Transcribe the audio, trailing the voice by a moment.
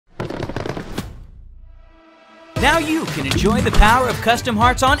Now you can enjoy the power of custom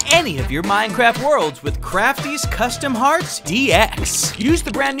hearts on any of your Minecraft worlds with Craftee's Custom Hearts DX. Use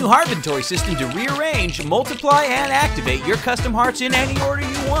the brand new heart inventory system to rearrange, multiply, and activate your custom hearts in any order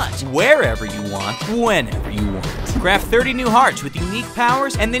you want, wherever you want, whenever you want. Craft 30 new hearts with unique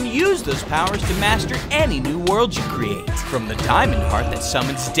powers, and then use those powers to master any new world you create. From the diamond heart that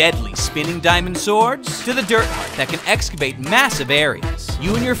summons deadly spinning diamond swords, to the dirt heart that can excavate massive areas.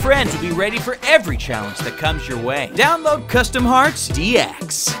 You and your friends will be ready for every challenge that comes your way. Download Custom Hearts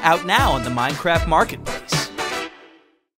DX, out now on the Minecraft Marketplace.